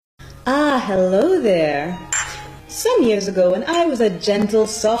Ah, hello there. Some years ago, when I was a gentle,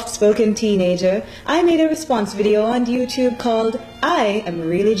 soft-spoken teenager, I made a response video on YouTube called I Am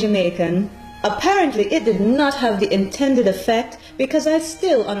Really Jamaican. Apparently, it did not have the intended effect because I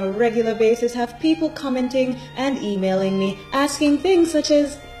still, on a regular basis, have people commenting and emailing me asking things such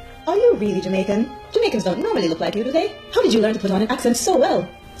as, "Are you really Jamaican? Jamaicans don't normally look like you, do they? How did you learn to put on an accent so well?"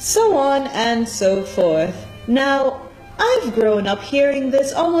 So on and so forth. Now, I've grown up hearing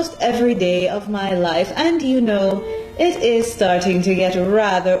this almost every day of my life, and you know, it is starting to get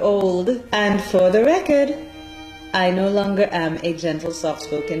rather old. And for the record, I no longer am a gentle,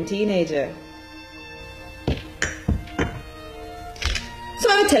 soft-spoken teenager. So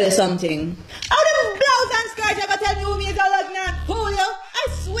let me tell you something. How them blouse and skirt ever tell me who me is a lugner? Fool you? I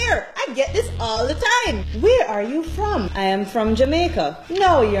swear, I get this all the time. Where are you from? I am from Jamaica.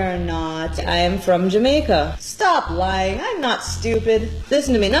 No, you're not. I am from Jamaica. Stop lying. I'm not stupid.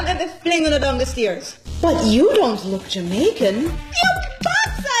 Listen to me. Not let me fling you down the stairs. But you don't look Jamaican. You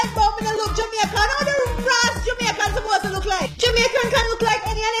backside bum and look Jamaican. How the ras Jamaican supposed to look like? Jamaican can look like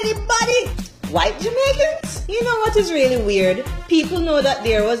anybody. White Jamaicans? You know what is really weird? People know that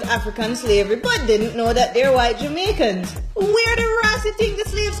there was African slavery, but didn't know that they're white Jamaicans. Where the rats you think the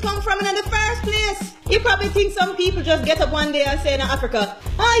slaves come from in the first place? You probably think some people just get up one day and say in Africa,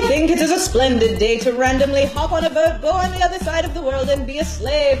 "I think it is a splendid day to randomly hop on a boat, go on the other side of the world and be a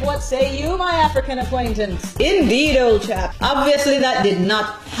slave. What say you, my African acquaintance?" Indeed, old chap. Obviously that did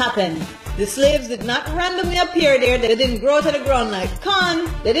not happen. The slaves did not randomly appear there. They didn't grow to the ground like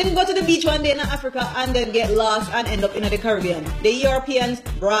corn. They didn't go to the beach one day in Africa and then get lost and end up in the Caribbean. The Europeans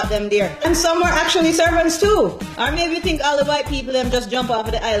brought them there. And some were actually servants too. Or maybe you think all the white people them just jump off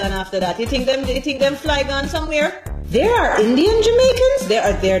of the island after that. You think them fly gone somewhere? There are Indian Jamaicans. There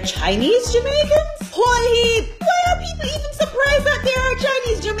are Chinese Jamaicans. Whole heap. Why are people even surprised that there are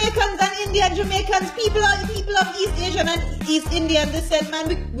Chinese Jamaicans and Indian Jamaicans? People of East Asian and East Indian descent, man.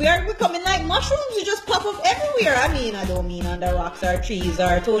 We're becoming like mushrooms. We just pop up everywhere. I don't mean on the rocks or trees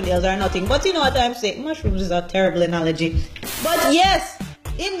or toenails or nothing. But you know what I'm saying. Mushrooms is a terrible analogy. But yes,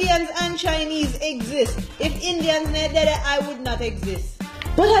 Indians and Chinese exist. If Indians were dead, I would not exist.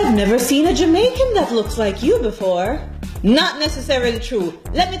 But I've never seen a Jamaican that looks like you before. Not necessarily true.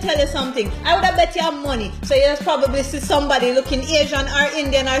 Let me tell you something. I would have bet you money. So you just probably see somebody looking Asian or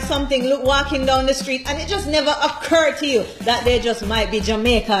Indian or something walking down the street, and it just never occurred to you that they just might be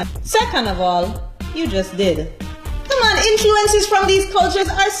Jamaican. Second of all, you just did. Come on, influences from these cultures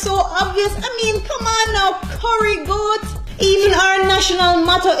are so obvious. Come on now, curry goat. Even our national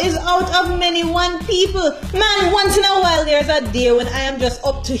motto is out of many one people. Man, once in a while there's a day when I am just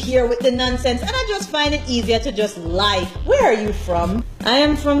up to here with the nonsense and I just find it easier to just lie. Where are you from? I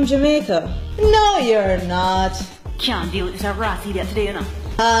am from Jamaica. No, you're not. Can't deal with this rat idiot today, you know.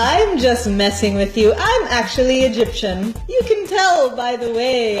 I'm just messing with you. I'm actually Egyptian. You can tell by the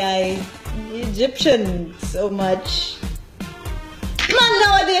way Egyptian so much. Man,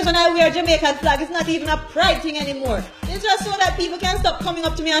 nowadays when I wear Jamaican flag, it's not even a pride thing anymore. It's just so that people can stop coming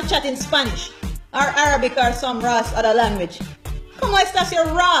up to me and chat in Spanish or Arabic or some Ras other language. Come on, that's your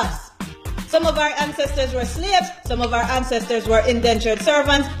Ras. Some of our ancestors were slaves. Some of our ancestors were indentured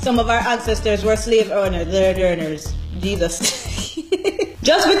servants. Some of our ancestors were slave earners. Jesus.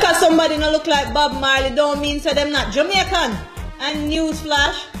 Just because somebody don't look like Bob Marley don't mean so them not Jamaican. And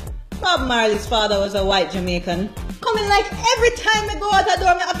newsflash, Bob Marley's father was a white Jamaican. Coming like every time I go out the door,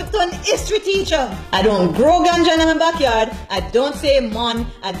 I have to turn history teacher. I don't grow ganja in my backyard. I don't say mon.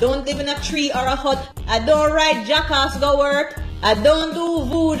 I don't live in a tree or a hut. I don't ride jackass go work. I don't do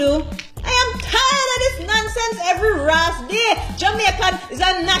voodoo. I am tired of this nonsense every last day. Jamaican is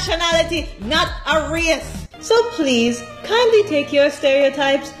a nationality, not a race. So please, kindly take your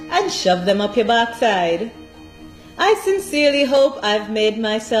stereotypes and shove them up your backside. I sincerely hope I've made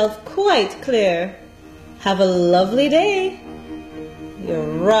myself quite clear. Have a lovely day. You're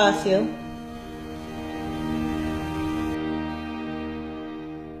Ross, you.